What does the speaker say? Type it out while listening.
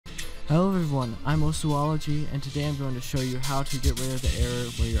Hello everyone, I'm Osuology, and today I'm going to show you how to get rid of the error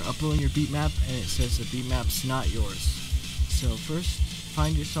where you're uploading your beatmap and it says the beatmap's not yours. So first,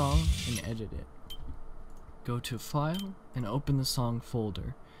 find your song and edit it. Go to File and open the song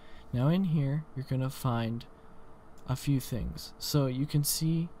folder. Now in here, you're going to find a few things. So you can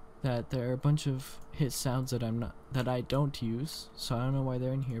see that there are a bunch of hit sounds that I don't use, so I don't know why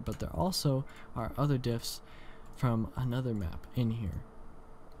they're in here, but there also are other diffs from another map in here.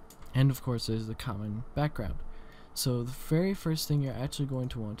 And of course there's the common background. So the very first thing you're actually going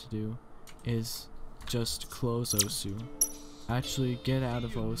to want to do is just close Osu. Actually get out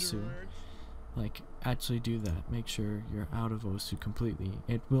of Osu. Like, actually do that. Make sure you're out of Osu completely.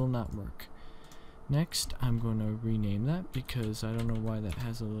 It will not work. Next, I'm going to rename that because I don't know why that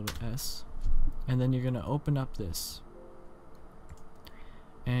has a little S. And then you're going to open up this.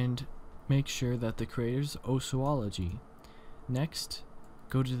 And make sure that the creator's Osuology. Next,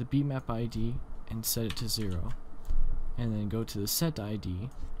 go to the beatmap ID and set it to 0. And then go to the set ID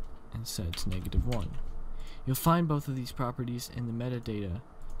and set it to -1. You'll find both of these properties in the metadata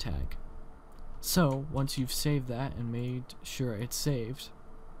tag. So, once you've saved that and made sure it's saved,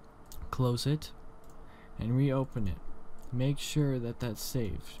 close it and reopen it. Make sure that that's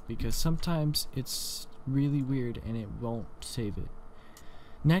saved, because sometimes it's really weird and it won't save it.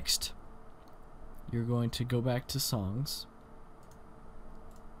 Next, you're going to go back to songs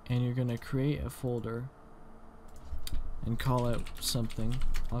and you're going to create a folder and call it something.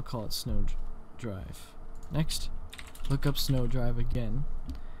 I'll call it Snow Drive. Next, look up Snow Drive again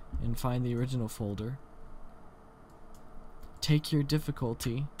and find the original folder. Take your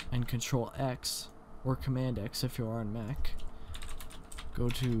difficulty and Control X or Command X if you're on Mac. Go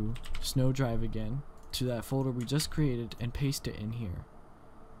to Snow Drive again, to that folder we just created, and paste it in here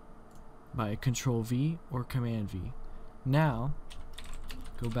by Control V or Command V. Now,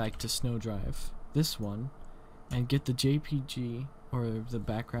 go back to Snow Drive, this one, and get the JPG or the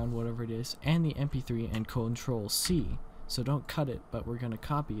background, whatever it is, and the MP3 and Control C. So don't cut it, but we're going to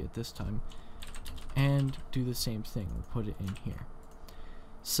copy it this time and do the same thing. We'll put it in here.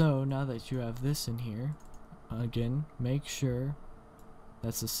 So now that you have this in here, again, make sure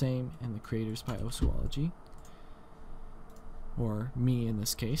that's the same in the creators by Osuology, or me in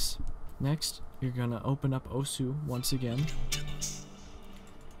this case. Next, you're going to open up Osu once again,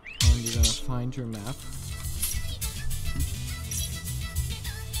 and you're going to find your map.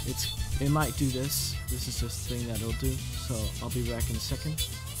 It might do this. This is just a thing that it'll do, so I'll be back in a second.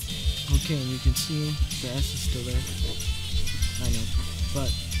 Okay, and you can see the S is still there. I know.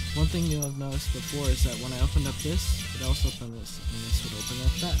 But one thing you'll have noticed before is that when I opened up this, it also opened this, and this would open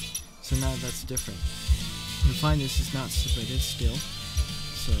up that. So now that's different. You'll find this is not submitted still,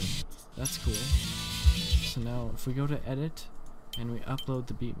 so that's cool. So now if we go to edit and we upload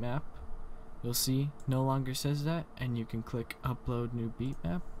the beatmap, you'll see no longer says that, and you can click upload new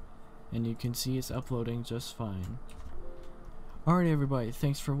beatmap and you can see it's uploading just fine. Alright everybody,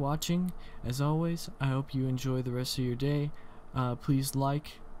 thanks for watching. As always, I hope you enjoy the rest of your day. Please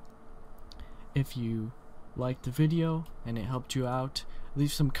like if you liked the video and it helped you out.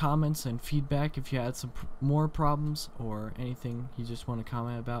 Leave some comments and feedback if you had some more problems or anything you just want to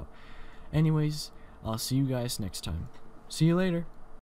comment about. Anyways, I'll see you guys next time. See you later.